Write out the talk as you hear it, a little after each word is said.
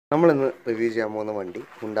നമ്മളിന്ന് റിവ്യൂ ചെയ്യാൻ പോകുന്ന വണ്ടി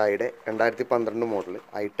ഹുണ്ടായിയുടെ 2012 മോഡൽ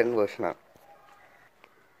i10 വേർഷനാണ്.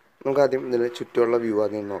 നമുക്കാദ്യം ഇതിൽ ചുറ്റുമുള്ള വ്യൂ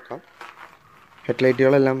ആദ്യം നോക്കാം.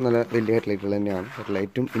 ഹെഡ്ലൈറ്റുകളെല്ലാം നല്ല വലിയ ഹെഡ്ലൈറ്റുകൾ തന്നെയാണ്.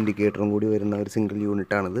 ഹെഡ്ലൈറ്റും ഇൻഡിക്കേറ്ററും കൂടി വരുന്ന ഒരു സിംഗിൾ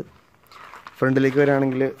യൂണിറ്റാണിത്. ഫ്രണ്ടിലേക്ക്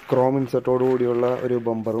വരികയാണെങ്കിൽ ക്രോം ഇൻസെർട്ടോട് കൂടിയുള്ള ഒരു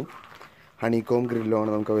ബമ്പറും ഹണികോം ഗ്രില്ലുമാണ്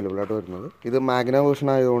നമുക്ക് അവൈലബിൾ ആയിട്ട് വരുന്നത്. ഇത് മാഗ്ന വേർഷൻ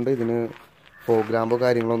ആയതുകൊണ്ട് ഇതിന് ഫോഗ് ലാമ്പോ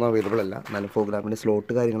കാര്യങ്ങളൊന്നും അവൈലബിൾ അല്ല. എന്നാലും ഫോഗ് ലാമ്പിൻ്റെ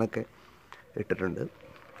സ്ലോട്ട് കാര്യങ്ങളൊക്കെ ഇട്ടിട്ടുണ്ട്.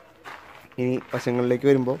 ഇനി വശങ്ങളിലേക്ക്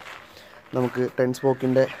വരുമ്പോൾ നമുക്ക് 10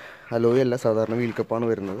 സ്പോക്കിൻ്റെ അലോയ് അല്ല, സാധാരണ വീൽ കപ്പാണ്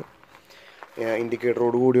വരുന്നത്.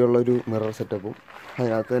 ഇൻഡിക്കേറ്ററോട് കൂടിയുള്ള ഒരു മിറർ സെറ്റപ്പും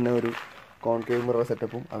അതിനകത്ത് തന്നെ ഒരു കോൺകേവ് മിറർ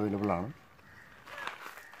സെറ്റപ്പും അവൈലബിൾ ആണ്.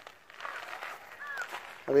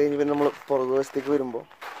 അത് കഴിഞ്ഞ് പിന്നെ നമ്മൾ പുറകുവശത്തേക്ക് വരുമ്പോൾ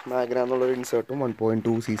മാഗ്ന എന്നുള്ളൊരു ഇൻസേർട്ടും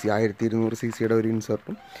 1.2 cc 1200 cc ഒരു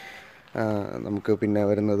ഇൻസേർട്ടും നമുക്ക് പിന്നെ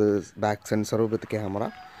വരുന്നത് ബാക്ക് സെൻസർ വിത്ത് ക്യാമറ,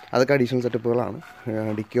 അതൊക്കെ അഡീഷണൽ സെറ്റപ്പുകളാണ്.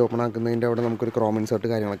 ഡിക്കി ഓപ്പൺ ആക്കുന്നതിൻ്റെ അവിടെ നമുക്കൊരു ക്രോം ഇൻസേർട്ട്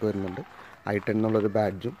കാര്യങ്ങളൊക്കെ വരുന്നുണ്ട്. i10 എന്നുള്ളൊരു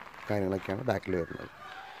ബാഡ്ജും കാര്യങ്ങളൊക്കെയാണ് ബാക്കിൽ വരുന്നത്.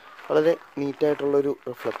 വളരെ നീറ്റായിട്ടുള്ളൊരു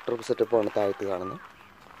റിഫ്ലക്ടർ സെറ്റപ്പാണ് താഴത്ത് കാണുന്നത്.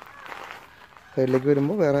 സൈഡിലേക്ക്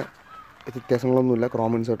വരുമ്പോൾ വേറെ വ്യത്യാസങ്ങളൊന്നുമില്ല.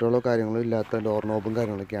 ക്രോം ഇൻസേർട്ടുകളോ കാര്യങ്ങളോ ഇല്ലാത്ത ഡോർ നോബും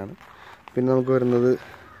കാര്യങ്ങളൊക്കെയാണ്. പിന്നെ നമുക്ക് വരുന്നത്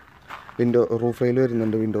റൂഫ് റെയിൽ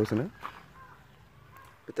വരുന്നുണ്ട് വിൻഡോസിന്.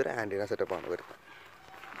 ഇതൊരു ആൻറ്റീന സെറ്റപ്പാണ് വരുന്നത്.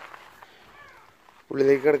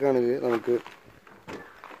 ഉള്ളിലേക്ക് കിടക്കുകയാണെങ്കിൽ നമുക്ക്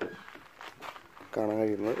കാണാൻ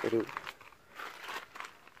കഴിയുന്നത് ഒരു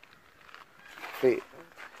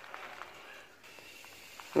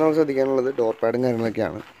നമുക്ക് ശ്രദ്ധിക്കാനുള്ളത് ഡോർ പാഡും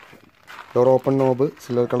കാര്യങ്ങളൊക്കെയാണ്. ഡോർ ഓപ്പൺ നോബ്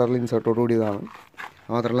സിൽവർ കളറിൽ ഇൻസേർട്ടോട് കൂടിയതാണ്.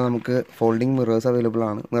 മാത്രമല്ല നമുക്ക് ഫോൾഡിങ് മിറേഴ്സ് അവൈലബിൾ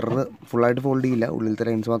ആണ്. മിറർ ഫുള്ളായിട്ട് ഫോൾഡ് ചെയ്യില്ല, ഉള്ളിലത്തെ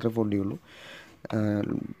ലൈൻസ് മാത്രമേ ഫോൾഡ് ചെയ്യുള്ളൂ.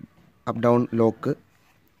 Up down lock,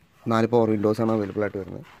 4 power വിൻഡോസാണ് available ആയിട്ട്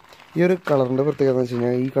വരുന്നത്. ഈ ഒരു കളറിൻ്റെ പ്രത്യേകത എന്ന് വെച്ച്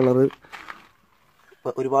കഴിഞ്ഞാൽ ഈ കളറ്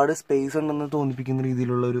ഒരുപാട് സ്പേസ് ഉണ്ടെന്ന് തോന്നിപ്പിക്കുന്ന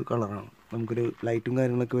രീതിയിലുള്ള ഒരു കളറാണ്. നമുക്കൊരു ലൈറ്റും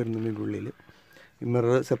കാര്യങ്ങളൊക്കെ വരുന്നുണ്ട് ഇതിൻ്റെ ഉള്ളിൽ. ഈ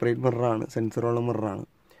മിറർ സെപ്പറേറ്റ് മിററാണ്, സെൻസറുള്ള മിററാണ്.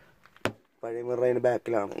 പഴയ മിറർ അതിൻ്റെ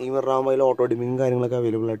ബാക്കിലാണ്. ഈ മിറർ ആകുമ്പോൾ അതിൽ ഓട്ടോ ഡിമ്മിങ്ങും കാര്യങ്ങളൊക്കെ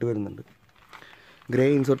അവൈലബിൾ ആയിട്ട് വരുന്നുണ്ട്. ഗ്രേ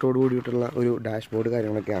ഇൻസെർട്ടോട് കൂടിയിട്ടുള്ള ഒരു ഡാഷ്ബോർഡ്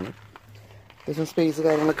കാര്യങ്ങളൊക്കെയാണ്. അത്യാവശ്യം സ്പേസ്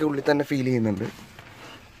കാര്യങ്ങളൊക്കെ ഉള്ളിൽ തന്നെ ഫീൽ ചെയ്യുന്നുണ്ട്.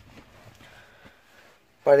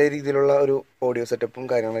 പഴയ രീതിയിലുള്ള ഒരു ഓഡിയോ സെറ്റപ്പും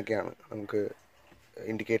കാര്യങ്ങളൊക്കെയാണ്. നമുക്ക്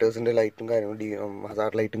ഇൻഡിക്കേറ്റേഴ്സിൻ്റെ ലൈറ്റും കാര്യങ്ങളും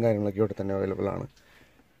ഹസാർഡ് ലൈറ്റും കാര്യങ്ങളൊക്കെ ഇവിടെ തന്നെ അവൈലബിൾ ആണ്.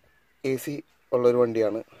 AC ഉള്ളൊരു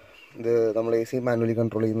വണ്ടിയാണ് ഇത്. നമ്മൾ AC മാനുവലി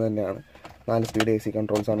കൺട്രോൾ ചെയ്യുന്നത് തന്നെയാണ്. 4 സ്പീഡ് AC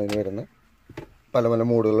കൺട്രോൾസാണ് ഇതിന് വരുന്നത്. പല പല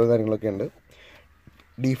മോഡുകൾ കാര്യങ്ങളൊക്കെ ഉണ്ട്.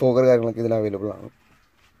 ഡീഫോഗർ കാര്യങ്ങളൊക്കെ ഇതിൽ അവൈലബിൾ ആണ്.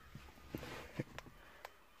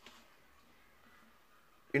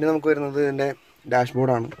 ഇനി നമുക്ക് വരുന്നത് ഇതിൻ്റെ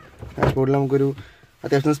ഡാഷ്ബോർഡാണ്. ഡാഷ്ബോർഡിൽ നമുക്കൊരു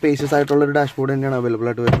അത്യാവശ്യം സ്പേഷ്യസ് ആയിട്ടുള്ളൊരു ഡാഷ്ബോർഡ് തന്നെയാണ് അവൈലബിൾ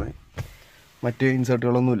ആയിട്ട് വരുന്നത്. മറ്റ്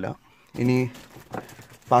ഇൻസേർട്ടുകളൊന്നുമില്ല. ഇനി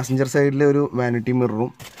പാസഞ്ചർ സൈഡിൽ ഒരു വാനിറ്റി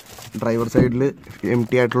മിററും ഡ്രൈവർ സൈഡിൽ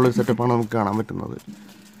empty ആയിട്ടുള്ളൊരു സെറ്റപ്പാണ് നമുക്ക് കാണാൻ പറ്റുന്നത്.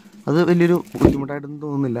 അത് വലിയൊരു ബുദ്ധിമുട്ടായിട്ടൊന്നും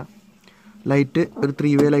തോന്നുന്നില്ല. ലൈറ്റ് ഒരു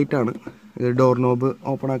 3-way ലൈറ്റാണ്. ഇത് ഡോർ നോബ്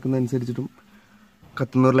ഓപ്പൺ ആക്കുന്നതനുസരിച്ചിട്ടും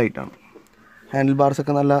കത്തുന്നൊരു ലൈറ്റാണ്. ഹാൻഡിൽ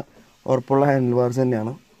ബാർസൊക്കെ നല്ല ഉറപ്പുള്ള ഹാൻഡിൽ ബാർസ്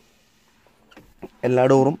തന്നെയാണ്. എല്ലാ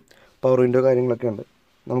ഡോറും പവർ വിൻഡോ കാര്യങ്ങളൊക്കെ ഉണ്ട്.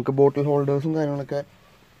 നമുക്ക് ബോട്ടിൽ ഹോൾഡേഴ്സും കാര്യങ്ങളൊക്കെ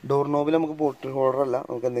ഡോർ നോബിൽ നമുക്ക് ബോട്ടിൽ ഹോൾഡറല്ല,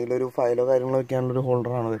 നമുക്ക് എന്തെങ്കിലും ഒരു ഫയലോ കാര്യങ്ങളോ വയ്ക്കാനുള്ളൊരു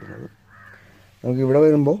ഹോൾഡറാണ് വരുന്നത്. നമുക്ക് ഇവിടെ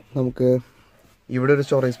വരുമ്പോൾ നമുക്ക് ഇവിടെ ഒരു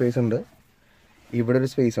സ്റ്റോറേജ് സ്പേസ് ഉണ്ട്, ഇവിടെ ഒരു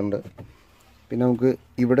സ്പേസ് ഉണ്ട്. പിന്നെ നമുക്ക്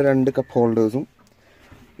ഇവിടെ 2 കപ്പ് ഹോൾഡേഴ്സും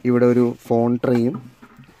ഇവിടെ ഒരു ഫോൺ ട്രേയും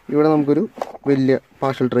ഇവിടെ നമുക്കൊരു വലിയ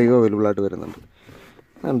പാർഷ്യൽ ട്രേയും അവൈലബിൾ ആയിട്ട് വരുന്നുണ്ട്.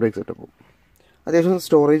 ഹാൻഡ് ബ്രേക്ക് സെറ്റപ്പും അത്യാവശ്യം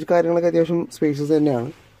സ്റ്റോറേജ് കാര്യങ്ങളൊക്കെ അത്യാവശ്യം സ്പേസസ് തന്നെയാണ്.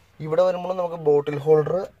 ഇവിടെ വരുമ്പോൾ നമുക്ക് ബോട്ടിൽ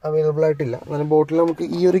ഹോൾഡർ അവൈലബിൾ ആയിട്ടില്ല. എന്നാലും ബോട്ടിൽ നമുക്ക്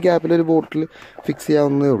ഈ ഒരു ഗ്യാപ്പിൽ ഒരു ബോട്ടിൽ ഫിക്സ്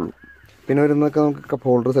ചെയ്യാവുന്നതേ ഉള്ളൂ. പിന്നെ വരുന്നതൊക്കെ നമുക്ക് കപ്പ്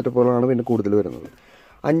ഹോൾഡർ സെറ്റപ്പുകളാണ് പിന്നെ കൂടുതൽ വരുന്നത്.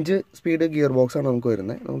 5 സ്പീഡ് ഗിയർ ബോക്സാണ് നമുക്ക്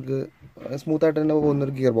വരുന്നത്. നമുക്ക് സ്മൂത്തായിട്ട് തന്നെ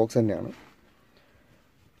പോകുന്നൊരു ഗിയർ ബോക്സ് തന്നെയാണ്.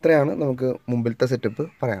 ഇത്രയാണ് നമുക്ക് മുമ്പിലത്തെ സെറ്റപ്പ്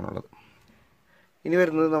പറയാനുള്ളത്. ഇനി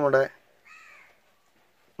വരുന്നത് നമ്മുടെ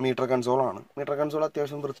മീറ്റർ കൺസോളാണ്. മീറ്റർ കൺസോൾ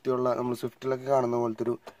അത്യാവശ്യം വൃത്തിയുള്ള, നമ്മൾ സ്വിഫ്റ്റിലൊക്കെ കാണുന്ന പോലത്തെ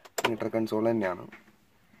ഒരു മീറ്റർ കൺസോൾ തന്നെയാണ്.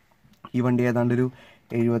 ഈ വണ്ടി ഏതാണ്ട് ഒരു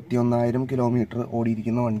 71,000 കിലോമീറ്റർ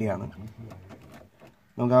ഓടിയിരിക്കുന്ന വണ്ടിയാണ്.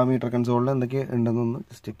 നമുക്ക് ആ മീറ്റർ കൺസോളിൽ എന്തൊക്കെ ഉണ്ടെന്നൊന്ന്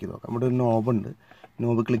ജസ്റ്റ് ചെക്ക് ചെയ്ത് നോക്കാം. ഇവിടെ ഒരു നോബുണ്ട്.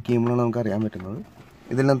 നോബ് ക്ലിക്ക് ചെയ്യുമ്പോഴാണ് നമുക്ക് അറിയാൻ പറ്റുന്നത്.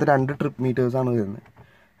 ഇതിനകത്ത് 2 ട്രിപ്പ് മീറ്റേഴ്സാണ് വരുന്നത്.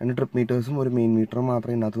 2 ട്രിപ്പ് മീറ്റേഴ്സും ഒരു മെയിൻ മീറ്ററും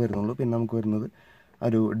മാത്രമേ ഇതിനകത്ത് വരുന്നുള്ളൂ. പിന്നെ നമുക്ക് വരുന്നത്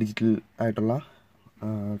ഒരു ഡിജിറ്റൽ ആയിട്ടുള്ള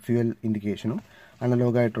ഫ്യൂവൽ ഇൻഡിക്കേഷനും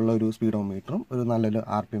അനലോഗ് ആയിട്ടുള്ള ഒരു സ്പീഡോമീറ്ററും ഒരു നല്ലൊരു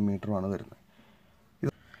RPM മീറ്ററുമാണ് വരുന്നത്.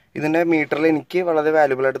 ഇതിൻ്റെ മീറ്ററിൽ എനിക്ക് വളരെ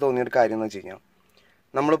വാല്യുബിൾ ആയിട്ട് തോന്നിയൊരു കാര്യം എന്ന് വെച്ച് കഴിഞ്ഞാൽ,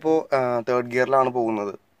 നമ്മളിപ്പോൾ 3rd ഗിയറിലാണ്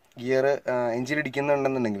പോകുന്നത്. ഗിയർ എഞ്ചിൻ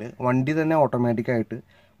ഇടിക്കുന്നുണ്ടെന്നുണ്ടെങ്കിൽ വണ്ടി തന്നെ ഓട്ടോമാറ്റിക്കായിട്ട്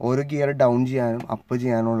ഓരോ ഗിയർ ഡൗൺ ചെയ്യാനും അപ്പ്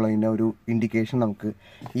ചെയ്യാനുള്ളതിൻ്റെ ഒരു ഇൻഡിക്കേഷൻ നമുക്ക്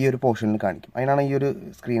ഈ ഒരു പോർഷനിൽ കാണിക്കും. അതിനാണ് ഈ ഒരു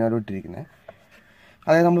സ്ക്രീനോട് ഇട്ടിരിക്കുന്നത്.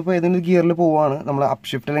 അതായത് നമ്മളിപ്പോൾ ഏതെങ്കിലും ഗിയറിൽ പോവുകയാണ്, നമ്മൾ അപ്പ്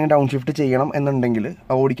ഷിഫ്റ്റ് അല്ലെങ്കിൽ ഡൗൺ ഷിഫ്റ്റ് ചെയ്യണം എന്നുണ്ടെങ്കിൽ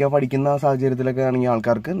ഓടിക്കാൻ പഠിക്കുന്ന സാഹചര്യത്തിലൊക്കെ ആണെങ്കിൽ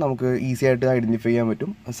ആൾക്കാർക്ക് നമുക്ക് ഈസി ആയിട്ട് ഐഡൻറ്റിഫൈ ചെയ്യാൻ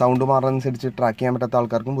പറ്റും. സൗണ്ട് മാറുന്നതനുസരിച്ച് ട്രാക്ക് ചെയ്യാൻ പറ്റാത്ത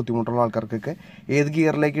ആൾക്കാർക്കും ബുദ്ധിമുട്ടുള്ള ആൾക്കാർക്കൊക്കെ ഏത്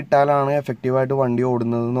ഗിയറിലേക്ക് ഇട്ടാലാണ് എഫക്റ്റീവായിട്ട് വണ്ടി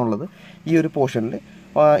ഓടുന്നത് എന്നുള്ളത് ഈ ഒരു പോർഷനിൽ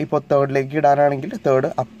ഇപ്പോൾ തേർഡിലേക്ക് ഇടാനാണെങ്കിൽ തേർഡ്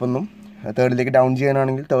അപ്പ് എന്നും തേർഡിലേക്ക് ഡൗൺ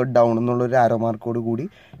ചെയ്യാനാണെങ്കിൽ തേർഡ് ഡൗൺ എന്നുള്ളൊരു ആരോ മാർക്കോട് കൂടി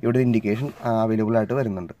ഇവിടെ ഇൻഡിക്കേഷൻ അവൈലബിൾ ആയിട്ട്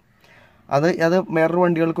വരുന്നുണ്ട്. അത് വേറൊരു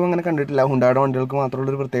വണ്ടികൾക്കും അങ്ങനെ കണ്ടിട്ടില്ല, ഹുണ്ടായുടെ വണ്ടികൾക്ക്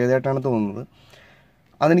മാത്രമുള്ളൊരു പ്രത്യേകതയായിട്ടാണ് തോന്നുന്നത്.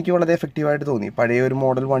 അതെനിക്ക് വളരെ എഫക്റ്റീവായിട്ട് തോന്നി. പഴയ ഒരു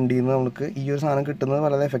മോഡൽ വണ്ടിയിൽ നിന്ന് നമുക്ക് ഈ ഒരു സാധനം കിട്ടുന്നത്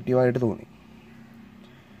വളരെ എഫക്റ്റീവായിട്ട് തോന്നി.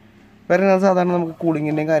 വേറെ സാധാരണ നമുക്ക്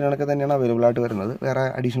കൂളിങ്ങിൻ്റെയും കാര്യങ്ങളൊക്കെ തന്നെയാണ് അവൈലബിൾ ആയിട്ട് വരുന്നത്. വേറെ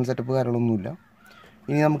അഡീഷണൽ സെറ്റപ്പ് കാര്യങ്ങളൊന്നുമില്ല.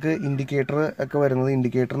 ഇനി നമുക്ക് ഇൻഡിക്കേറ്റർ ഒക്കെ വരുന്നത്,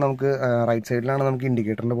 ഇൻഡിക്കേറ്റർ നമുക്ക് റൈറ്റ് സൈഡിലാണ് നമുക്ക്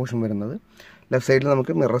ഇൻഡിക്കേറ്ററിൻ്റെ പോർഷൻ വരുന്നത്. ലെഫ്റ്റ് സൈഡിൽ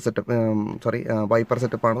നമുക്ക് മിറർ സെറ്റപ്പ് വൈപ്പർ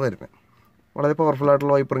സെറ്റപ്പാണ് വരുന്നത്. വളരെ പവർഫുൾ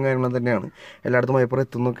ആയിട്ടുള്ള വൈപ്പറും കാര്യങ്ങളും തന്നെയാണ്. എല്ലായിടത്തും വൈപ്പർ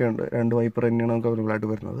എത്തുന്നൊക്കെ ഉണ്ട്. 2 വൈപ്പർ തന്നെയാണ് നമുക്ക് അവൈലബിൾ ആയിട്ട്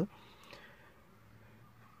വരുന്നത്.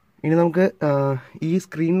 ഇനി നമുക്ക് ഈ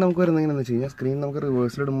സ്ക്രീൻ നമുക്ക് വരുന്നത് എങ്ങനെയാണെന്ന് വെച്ച് കഴിഞ്ഞാൽ, സ്ക്രീൻ നമുക്ക്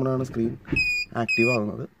റിവേഴ്സിലിടുമ്പോഴാണ് സ്ക്രീൻ ആക്റ്റീവ്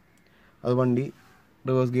ആവുന്നത്. അത് വണ്ടി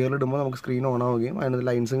റിവേഴ്സ് ഗിയറിൽ ഇടുമ്പോൾ നമുക്ക് സ്ക്രീൻ ഓൺ ആവുകയും അതിനകത്ത്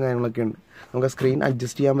ലൈൻസും കാര്യങ്ങളൊക്കെ ഉണ്ട്. നമുക്ക് സ്ക്രീൻ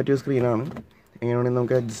അഡ്ജസ്റ്റ് ചെയ്യാൻ പറ്റിയ സ്ക്രീനാണ്. എങ്ങനെ വേണമെങ്കിൽ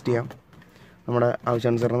നമുക്ക് അഡ്ജസ്റ്റ് ചെയ്യാം. നമ്മുടെ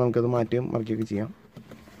ആവശ്യാനുസരണം നമുക്കത് മാറ്റുകയും മറിക്കുകയൊക്കെ ചെയ്യാം.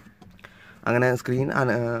 അങ്ങനെ സ്ക്രീൻ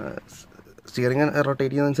സ്റ്റിയറിംഗ്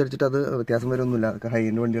റൊട്ടേറ്റ് ചെയ്യുന്നതനുസരിച്ചിട്ട് അത് വ്യത്യാസം വരുമൊന്നുമില്ല. അതൊക്കെ ഹൈ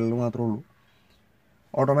എൻഡ് വണ്ടികളിൽ മാത്രമേ ഉള്ളൂ.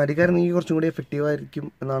 ഓട്ടോമാറ്റിക് ആയിരുന്നെങ്കിൽ കുറച്ചും കൂടി എഫക്റ്റീവ് ആയിരിക്കും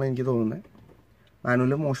എന്നാണ് എനിക്ക് തോന്നുന്നത്.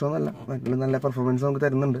 മാനുവൽ മോശമൊന്നുമല്ല, മാനുവൽ നല്ല പെർഫോമൻസ് നമുക്ക്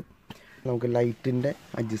തരുന്നുണ്ട്. നമുക്ക് ലൈറ്റിൻ്റെ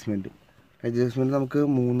അഡ്ജസ്റ്റ്മെൻറ്റ് നമുക്ക്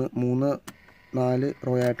 4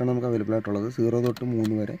 റോ ആയിട്ടാണ് നമുക്ക് അവൈലബിൾ ആയിട്ടുള്ളത്. 0 തൊട്ട്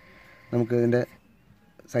 3 വരെ നമുക്ക് ഇതിൻ്റെ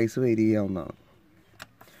സൈസ് വേരി ചെയ്യാവുന്നതാണ്.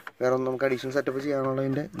 വേറെ ഒന്നും നമുക്ക് അഡീഷണൽ സെറ്റപ്പ്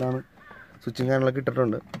ചെയ്യാനുള്ളതിൻ്റെ ഇതാണ്. സ്വിച്ചും കാര്യങ്ങളൊക്കെ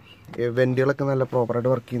ഇട്ടിട്ടുണ്ട്. വെൻറ്റുകളൊക്കെ നല്ല പ്രോപ്പറായിട്ട്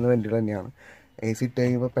വർക്ക് ചെയ്യുന്ന വെൻറ്റുകൾ തന്നെയാണ്. AC ഇട്ട്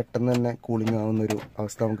കഴിയുമ്പോൾ പെട്ടെന്ന് തന്നെ കൂളിംഗ് ആവുന്നൊരു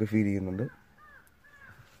അവസ്ഥ നമുക്ക് ഫീൽ ചെയ്യുന്നുണ്ട്.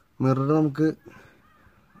 മിറർ നമുക്ക്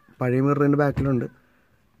പഴയ മിററിൻ്റെ ബാക്കിലുണ്ട്.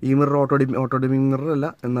 ഈ മിറർ ഓട്ടോ ഡിമിങ് മിറർ അല്ല,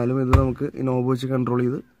 എന്നാലും ഇത് നമുക്ക് ഈ നോബ് വെച്ച് കൺട്രോൾ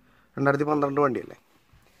ചെയ്ത് 2012 വണ്ടിയല്ലേ.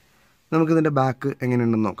 നമുക്കിതിൻ്റെ ബാക്ക്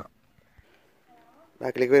എങ്ങനെയുണ്ടെന്ന് നോക്കാം.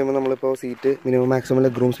 ബാക്കിലേക്ക് വരുമ്പോൾ നമ്മളിപ്പോൾ seat minimum maximum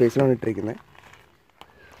leg room സ്പേസിലാണ് ഇട്ടിരിക്കുന്നത്.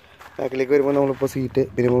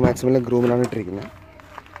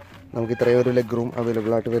 നമുക്ക് ഇത്രയും ഒരു ലെഗ് റൂം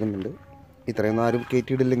അവൈലബിൾ ആയിട്ട് വരുന്നുണ്ട്. ഇത്രയൊന്നും ആരും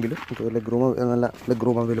കയറ്റിയിടില്ലെങ്കിലും നമുക്ക് നല്ല ലെഗ്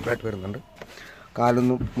റൂം അവൈലബിൾ ആയിട്ട് വരുന്നുണ്ട്.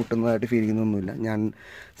 കാലൊന്നും മുട്ടുന്നതായിട്ട് ഫീൽ ചെയ്യുന്നൊന്നുമില്ല. ഞാൻ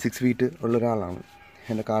 6 ഫീറ്റ് ഉള്ളൊരാളാണ്.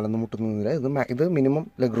 എൻ്റെ കാലൊന്നും മുട്ടുന്നൊന്നുമില്ല. ഇത് മിനിമം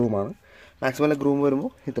ലെഗ് റൂമാണ്. മാക്സിമം ലെഗ് റൂം വരുമ്പോൾ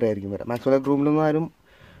ഇത്രയായിരിക്കും വരാം. മാക്സിമം ലെഗ് റൂമിലൊന്നും ആരും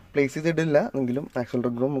പ്ലേസ് ചെയ്തിട്ടില്ല എങ്കിലും മാക്സിമം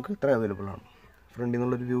ലെഗ് റൂം നമുക്ക് ഇത്ര അവൈലബിൾ ആണ്. ഫ്രണ്ടിൽ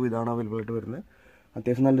നിന്നുള്ളൊരു വ്യൂ ഇതാണ് അവൈലബിൾ ആയിട്ട് വരുന്നത്.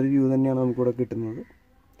 അത്യാവശ്യം നല്ലൊരു വ്യൂ തന്നെയാണ് നമുക്കിവിടെ കിട്ടുന്നത്.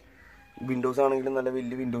 വിൻഡോസ് ആണെങ്കിലും നല്ല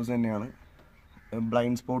വലിയ വിൻഡോസ് തന്നെയാണ്.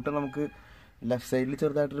 ബ്ലൈൻഡ് സ്പോട്ട് നമുക്ക് ലെഫ്റ്റ് സൈഡിൽ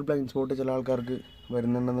ചെറുതായിട്ടൊരു ബ്ലൈൻഡ് സ്പോട്ട് ചില ആൾക്കാർക്ക്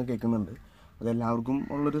വരുന്നുണ്ടെന്ന് കേൾക്കുന്നുണ്ട്. അതെല്ലാവർക്കും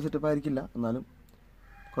ഉള്ളൊരു സെറ്റപ്പ് ആയിരിക്കില്ല, എന്നാലും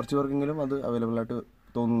കുറച്ച് പേർക്കെങ്കിലും അത് അവൈലബിൾ ആയിട്ട്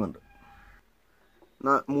തോന്നുന്നുണ്ട്.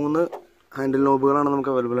 3 ഹാൻഡിൽ നോബുകളാണ്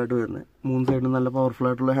നമുക്ക് അവൈലബിൾ ആയിട്ട് വരുന്നത്. 3 സൈഡിലും നല്ല പവർഫുൾ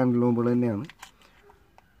ആയിട്ടുള്ള ഹാൻഡിൽ നോബുകൾ തന്നെയാണ്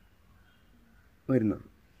വരുന്നത്.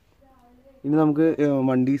 ഇനി നമുക്ക്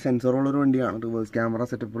വണ്ടി സെൻസറുള്ളൊരു വണ്ടിയാണ്. റിവേഴ്സ് ക്യാമറ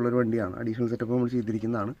സെറ്റപ്പുള്ളൊരു വണ്ടിയാണ്. അഡീഷണൽ സെറ്റപ്പ് നമ്മൾ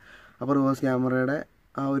ചെയ്തിരിക്കുന്നതാണ്. അപ്പോൾ റിവേഴ്സ് ക്യാമറയുടെ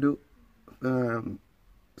ആ ഒരു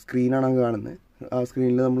സ്ക്രീനാണ് കാണുന്നത്. ആ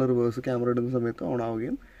സ്ക്രീനിൽ നമ്മൾ റിവേഴ്സ് ക്യാമറ ഇടുന്ന സമയത്ത് ഓൺ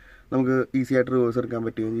ആവുകയും നമുക്ക് ഈസി ആയിട്ട് റിവേഴ്സ് എടുക്കാൻ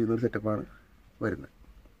പറ്റുകയും ചെയ്യുന്നൊരു സെറ്റപ്പാണ് വരുന്നത്.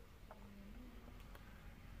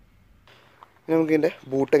 ഇനി നമുക്ക് ഇതിൻ്റെ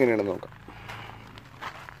ബൂട്ട് എങ്ങനെയാണെന്ന് നോക്കാം.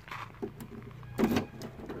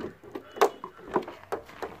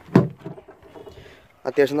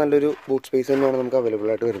 അത്യാവശ്യം നല്ലൊരു ബൂട്ട് സ്പേസ് തന്നെയാണ് നമുക്ക് അവൈലബിൾ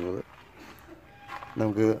ആയിട്ട് വരുന്നത്.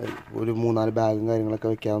 നമുക്ക് ഒരു 3-4 ബാഗും കാര്യങ്ങളൊക്കെ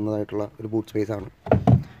വെക്കാവുന്നതായിട്ടുള്ള ഒരു ബൂട്ട് സ്പേസാണ്.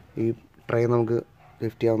 ഈ ട്രേ നമുക്ക്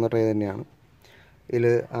ലിഫ്റ്റ് ചെയ്യാവുന്ന ട്രേ തന്നെയാണ്. ഇതിൽ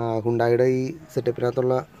ഹുണ്ടായുടെ ഈ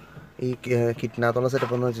സെറ്റപ്പിനകത്തുള്ള ഈ കിറ്റിനകത്തുള്ള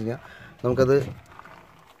സെറ്റപ്പ് എന്ന് വെച്ച് കഴിഞ്ഞാൽ നമുക്കത്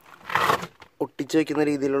ഒട്ടിച്ച് വയ്ക്കുന്ന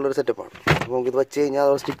രീതിയിലുള്ളൊരു സെറ്റപ്പാണ്. അപ്പോൾ നമുക്കിത് വെച്ച് കഴിഞ്ഞാൽ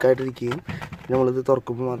അത് സ്റ്റിക്കായിട്ടിരിക്കുകയും നമ്മളിത്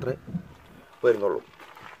തുറക്കുമ്പോൾ മാത്രമേ വരുന്നുള്ളൂ.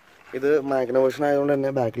 ഇത് മാഗ്ന വേർഷൻ ആയതുകൊണ്ട് തന്നെ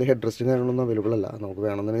ബാക്കിൽ ഹെഡ് റെസ്റ്റും കാര്യങ്ങളൊന്നും അവൈലബിൾ അല്ല. നമുക്ക്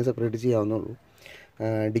വേണമെന്നുണ്ടെങ്കിൽ സെപ്പറേറ്റ് ചെയ്യാവുന്നുള്ളൂ.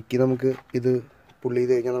 ഡിക്കി നമുക്ക് ഇത് പുള്ളി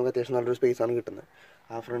ചെയ്ത് കഴിഞ്ഞാൽ നമുക്ക് അത്യാവശ്യം നല്ലൊരു സ്പേസാണ് കിട്ടുന്നത്.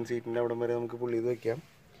 ആ ഫ്രണ്ട് സീറ്റിൻ്റെ അവിടം വരെ നമുക്ക് പുള്ളി ചെയ്ത് വയ്ക്കാം.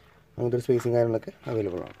 അങ്ങനത്തെ ഒരു സ്പേസും കാര്യങ്ങളൊക്കെ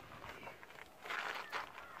അവൈലബിൾ ആണ്.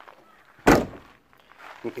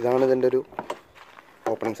 ഇതാണ് ഇതിൻ്റെ ഒരു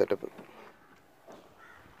ഓപ്പണിംഗ് സെറ്റപ്പ്.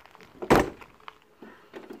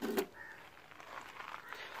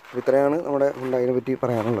 ഇത്രയാണ് നമ്മുടെ ഹുണ്ടായിനെ പറ്റി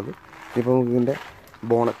പറയാനുള്ളത്. ഇപ്പോൾ നമുക്ക് ഇതിൻ്റെ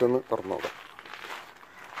ബോണറ്റ് ഒന്ന് തുറന്നു നോക്കാം.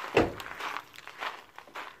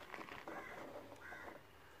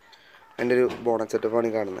 അതിൻ്റെ ഒരു ബോണറ്റ് സെറ്റപ്പാണ്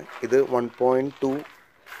ഈ കാണുന്നത്. ഇത് 1.2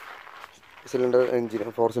 സിലിണ്ടർ എഞ്ചിൻ,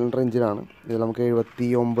 4 സിലിണ്ടർ എഞ്ചിനാണ്. ഇത് നമുക്ക്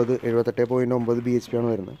 78.9 bhp ആണ്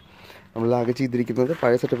വരുന്നത്. നമ്മൾ ആകെ ചെയ്തിരിക്കുന്നത്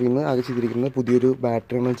പഴയ സെറ്റപ്പിൽ നിന്ന് ആകെ ചെയ്തിരിക്കുന്നത് പുതിയൊരു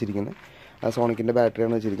ബാറ്ററിയാണ് വെച്ചിരിക്കുന്നത്. ആ സോണിക്കിൻ്റെ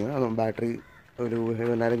ബാറ്ററിയാണ് വെച്ചിരിക്കുന്നത്. അത് ബാറ്ററി ഒരു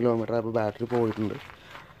 70,000 കിലോമീറ്റർ അപ്പോൾ ബാറ്ററി പോയിട്ടുണ്ട്.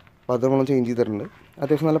 അപ്പോൾ അത് നമ്മൾ ചേഞ്ച് ചെയ്തിട്ടുണ്ട്.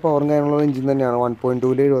 അത്യാവശ്യം നല്ല പവറും കാര്യങ്ങളുള്ള എഞ്ചിൻ തന്നെയാണ്.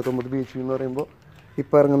 1.2 79 bhp എന്ന് പറയുമ്പോൾ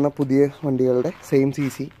ഇപ്പോൾ ഇറങ്ങുന്ന പുതിയ വണ്ടികളുടെ സെയിം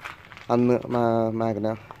CC അന്ന് മാഗ്ന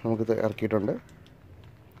നമുക്കിത് ഇറക്കിയിട്ടുണ്ട്.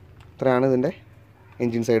 ഇത്രയാണ് ഇതിൻ്റെ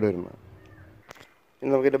എൻജിൻ സൈഡ് വരുന്നത്. ഇനി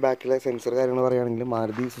നമുക്കിതിൻ്റെ ബാക്കിലെ സെൻസർ കാര്യങ്ങൾ പറയുകയാണെങ്കിൽ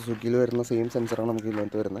മാരുതി സുസുക്കിയിൽ വരുന്ന സെയിം സെൻസറാണ് നമുക്ക്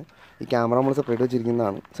ഇതിനകത്ത് വരുന്നത്. ഈ ക്യാമറ നമ്മൾ സെപ്പറേറ്റ്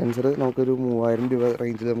വെച്ചിരിക്കുന്നതാണ്. സെൻസർ നമുക്കൊരു 3000 രൂപ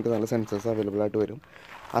റേഞ്ചിൽ നമുക്ക് നല്ല സെൻസേഴ്സ് അവൈലബിൾ ആയിട്ട് വരും.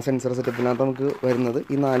 ആ സെൻസർ സെറ്റപ്പിനകത്ത് നമുക്ക് വരുന്നത്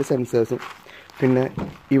ഈ 4 സെൻസേഴ്സും പിന്നെ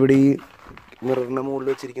ഇവിടെ ഈ മിററിൻ്റെ മുകളിൽ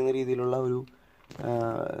വെച്ചിരിക്കുന്ന രീതിയിലുള്ള ഒരു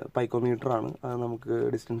പൈക്കോമീറ്ററാണ്. അത് നമുക്ക്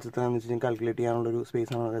ഡിസ്റ്റൻസ് എത്രയാണെന്ന് വെച്ച് കഴിഞ്ഞാൽ കാൽക്കുലേറ്റ് ചെയ്യാനുള്ളൊരു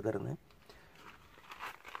സ്പേസാണ് അത് തരുന്നത്.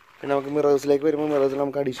 പിന്നെ നമുക്ക് മിറേഴ്സിലേക്ക് വരുമ്പോൾ മിറേഴ്സിൽ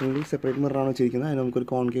നമുക്ക് അഡീഷണലി സെപ്പറേറ്റ് മിററാണ് വെച്ചിരിക്കുന്നത്. അതിന് നമുക്കൊരു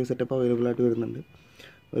കോൺകേവ് സെറ്റപ്പ് അവൈലബിൾ ആയിട്ട് വരുന്നുണ്ട്.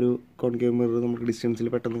 ഒരു കോൺകേവ് മിറർ നമുക്ക് ഡിസ്റ്റൻസിൽ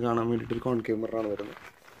പെട്ടെന്ന് കാണാൻ വേണ്ടിയിട്ടൊരു കോൺകേവ് മിററാണ് വരുന്നത്.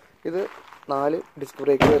 ഇത് 4 ഡിസ്ക്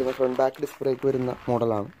ബ്രേക്ക് വരുന്ന ഫ്രണ്ട് ബാക്ക് ഡിസ്ക് ബ്രേക്ക് വരുന്ന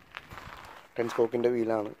മോഡലാണ്. 10 സ്പോക്കിൻ്റെ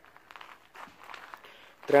വീലാണ്.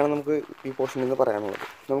 ഇത്രയാണ് നമുക്ക് ഈ പോർഷനിൽ നിന്ന് പറയാനുള്ളത്.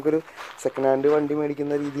 നമുക്കൊരു സെക്കൻഡ് ഹാൻഡ് വണ്ടി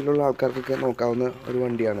മേടിക്കുന്ന രീതിയിലുള്ള ആൾക്കാർക്കൊക്കെ നോക്കാവുന്ന ഒരു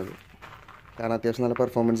വണ്ടിയാണിത്. കാരണം അത്യാവശ്യം നല്ല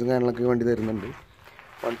പെർഫോമൻസും കാര്യങ്ങളൊക്കെ വണ്ടി തരുന്നുണ്ട്.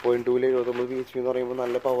 1.2 79 bhp എന്ന് പറയുമ്പോൾ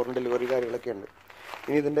നല്ല പവറും ഡെലിവറി കാര്യങ്ങളൊക്കെ ഉണ്ട്.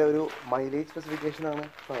 ഇനി ഇതിൻ്റെ ഒരു മൈലേജ് സ്പെസിഫിക്കേഷനാണ്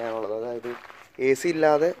പറയാനുള്ളത്. അതായത് AC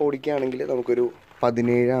ഇല്ലാതെ ഓടിക്കുകയാണെങ്കിൽ നമുക്കൊരു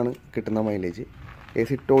 17 കിട്ടുന്ന മൈലേജ്. AC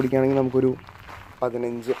ഇട്ട് ഓടിക്കുകയാണെങ്കിൽ നമുക്കൊരു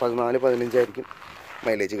 15 14 15 ആയിരിക്കും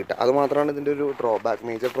മൈലേജ് കിട്ടുക. അതുമാത്രമാണ് ഇതിൻ്റെ ഒരു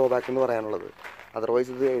മേജർ ഡ്രോബാക്ക് എന്ന് പറയാനുള്ളത്. അതർവൈസ്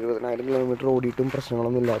ഇത് 70,000 കിലോമീറ്റർ ഓടിയിട്ടും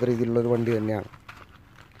പ്രശ്നങ്ങളൊന്നും ഇല്ലാത്ത രീതിയിലുള്ളൊരു വണ്ടി തന്നെയാണ്.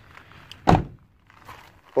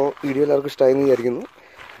 അപ്പോൾ വീഡിയോ എല്ലാവർക്കും ഇഷ്ടമായെന്ന് വിചാരിക്കുന്നു.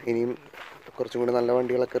 ഇനിയും കുറച്ചും കൂടി നല്ല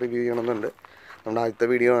വണ്ടികളൊക്കെ റിവ്യൂ ചെയ്യണമെന്നുണ്ട്. നമ്മുടെ ആദ്യത്തെ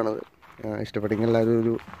വീഡിയോ ആണത്. ഇഷ്ടപ്പെട്ടെങ്കിൽ എല്ലാവരും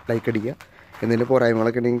ഒരു ലൈക്ക് അടിക്കുക. എന്തെങ്കിലും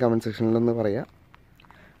പോരായ്മകളൊക്കെ ഉണ്ടെങ്കിൽ കമൻറ്റ് സെക്ഷനിലൊന്ന് പറയുക.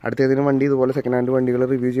 അടുത്ത ഏതെങ്കിലും വണ്ടി ഇതുപോലെ സെക്കൻഡ് ഹാൻഡ് വണ്ടികൾ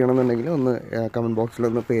റിവ്യൂ ചെയ്യണമെന്നുണ്ടെങ്കിൽ ഒന്ന് കമൻറ്റ്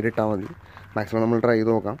ബോക്സിലൊന്ന് പേരിട്ടാൽ മതി. മാക്സിമം നമ്മൾ ട്രൈ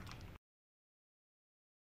ചെയ്ത് നോക്കാം.